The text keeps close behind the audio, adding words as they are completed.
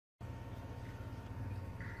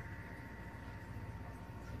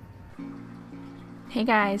Hey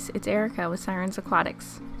guys, it's Erica with Sirens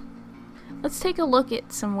Aquatics. Let's take a look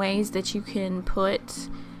at some ways that you can put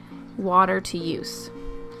water to use.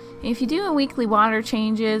 If you do weekly water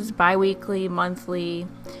changes, bi-weekly, monthly,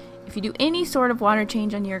 if you do any sort of water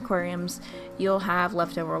change on your aquariums, you'll have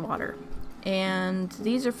leftover water. And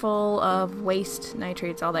these are full of waste,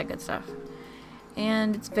 nitrates, all that good stuff.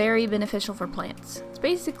 And it's very beneficial for plants. It's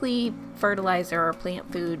basically fertilizer or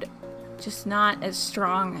plant food, just not as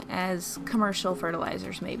strong as commercial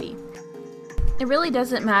fertilizers maybe. It really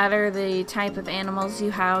doesn't matter the type of animals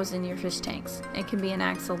you house in your fish tanks. It can be an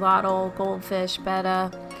axolotl, goldfish,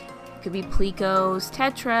 betta, it could be plecos,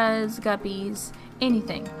 tetras, guppies,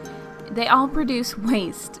 anything. They all produce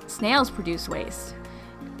waste. Snails produce waste.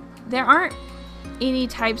 There aren't any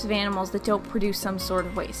types of animals that don't produce some sort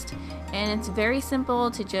of waste. And it's very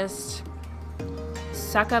simple to just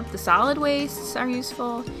suck up the solid wastes are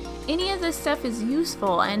useful. Any of this stuff is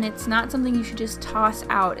useful, and it's not something you should just toss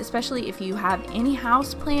out, especially if you have any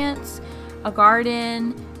house plants, a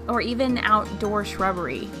garden, or even outdoor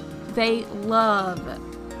shrubbery. They love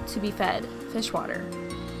to be fed fish water,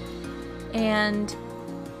 and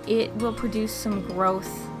it will produce some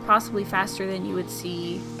growth possibly faster than you would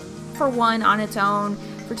see for one on its own,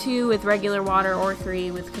 for two with regular water, or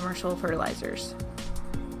three with commercial fertilizers.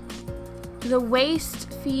 The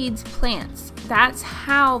waste feeds plants. That's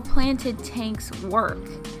how planted tanks work.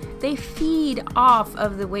 They feed off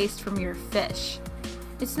of the waste from your fish.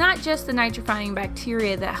 It's not just the nitrifying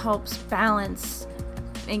bacteria that helps balance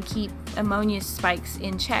and keep ammonia spikes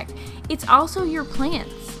in check. It's also your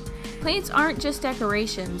plants. Plants aren't just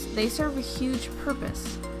decorations, they serve a huge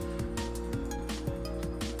purpose.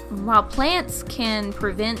 While plants can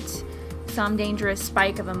prevent some dangerous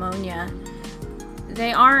spike of ammonia,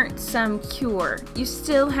 they aren't some cure. You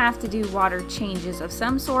still have to do water changes of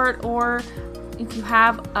some sort, or if you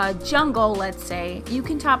have a jungle, let's say, you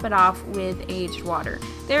can top it off with aged water.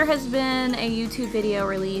 There has been a YouTube video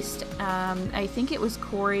released, I think it was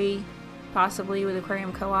Corey, possibly with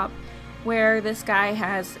Aquarium Co-op, where this guy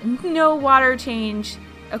has no water change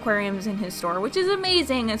aquariums in his store, which is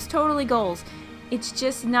amazing. It's totally goals. It's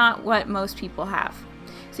just not what most people have.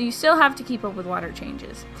 So you still have to keep up with water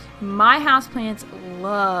changes. My houseplants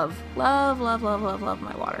love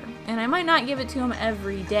my water. And I might not give it to them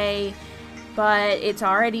every day, but it's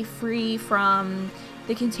already free from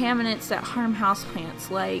the contaminants that harm houseplants,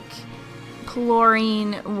 like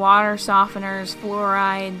chlorine, water softeners,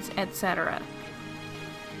 fluorides, etc.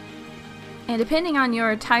 And depending on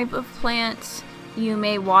your type of plant, you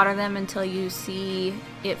may water them until you see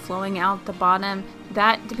it flowing out the bottom.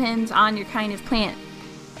 That depends on your kind of plant.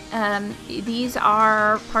 These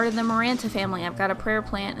are part of the Maranta family. I've got a prayer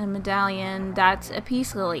plant and medallion. That's a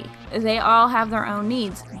peace lily. They all have their own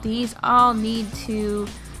needs. These all need to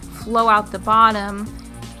flow out the bottom,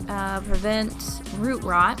 prevent root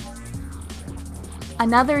rot.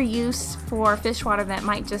 Another use for fish water that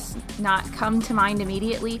might just not come to mind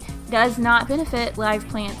immediately does not benefit live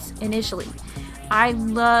plants initially. I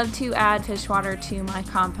love to add fish water to my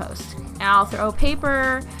compost. I'll throw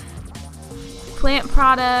paper, plant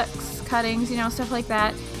products, cuttings, stuff like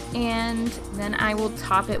that, and then I will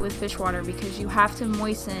top it with fish water because you have to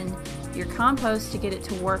moisten your compost to get it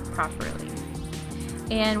to work properly.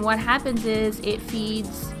 And what happens is it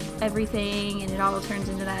feeds everything and it all turns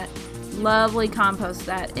into that lovely compost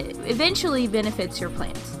that eventually benefits your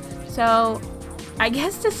plants. So I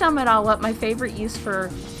guess to sum it all up, my favorite use for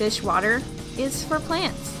fish water is for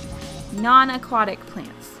plants, non-aquatic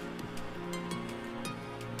plants.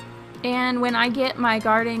 And when I get my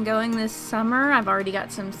garden going this summer, I've already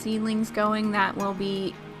got some seedlings going that will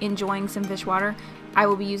be enjoying some fish water. I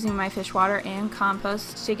will be using my fish water and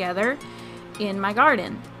compost together in my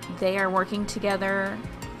garden. They are working together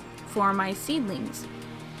for my seedlings.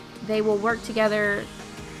 They will work together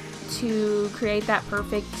to create that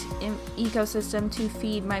perfect ecosystem to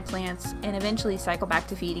feed my plants and eventually cycle back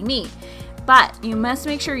to feeding me. But you must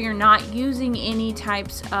make sure you're not using any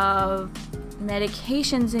types of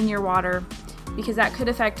medications in your water, because that could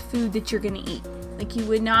affect food that you're going to eat. Like, you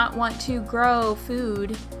would not want to grow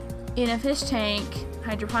food in a fish tank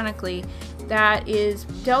hydroponically that is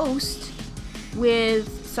dosed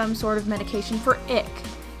with some sort of medication for ick.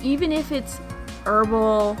 Even if it's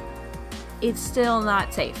herbal, it's still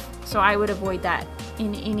not safe. So I would avoid that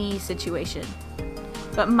in any situation.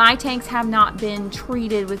 But my tanks have not been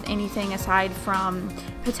treated with anything aside from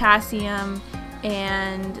potassium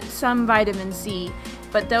and some vitamin C,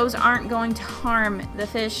 but those aren't going to harm the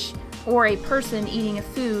fish or a person eating a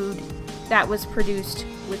food that was produced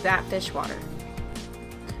with that fish water.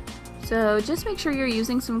 So just make sure you're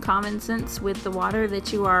using some common sense with the water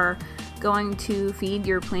that you are going to feed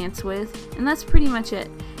your plants with, and that's pretty much it.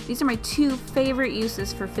 These are my 2 favorite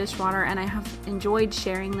uses for fish water, and I have enjoyed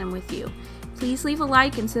sharing them with you. Please leave a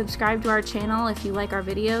like and subscribe to our channel if you like our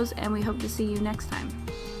videos, and we hope to see you next time.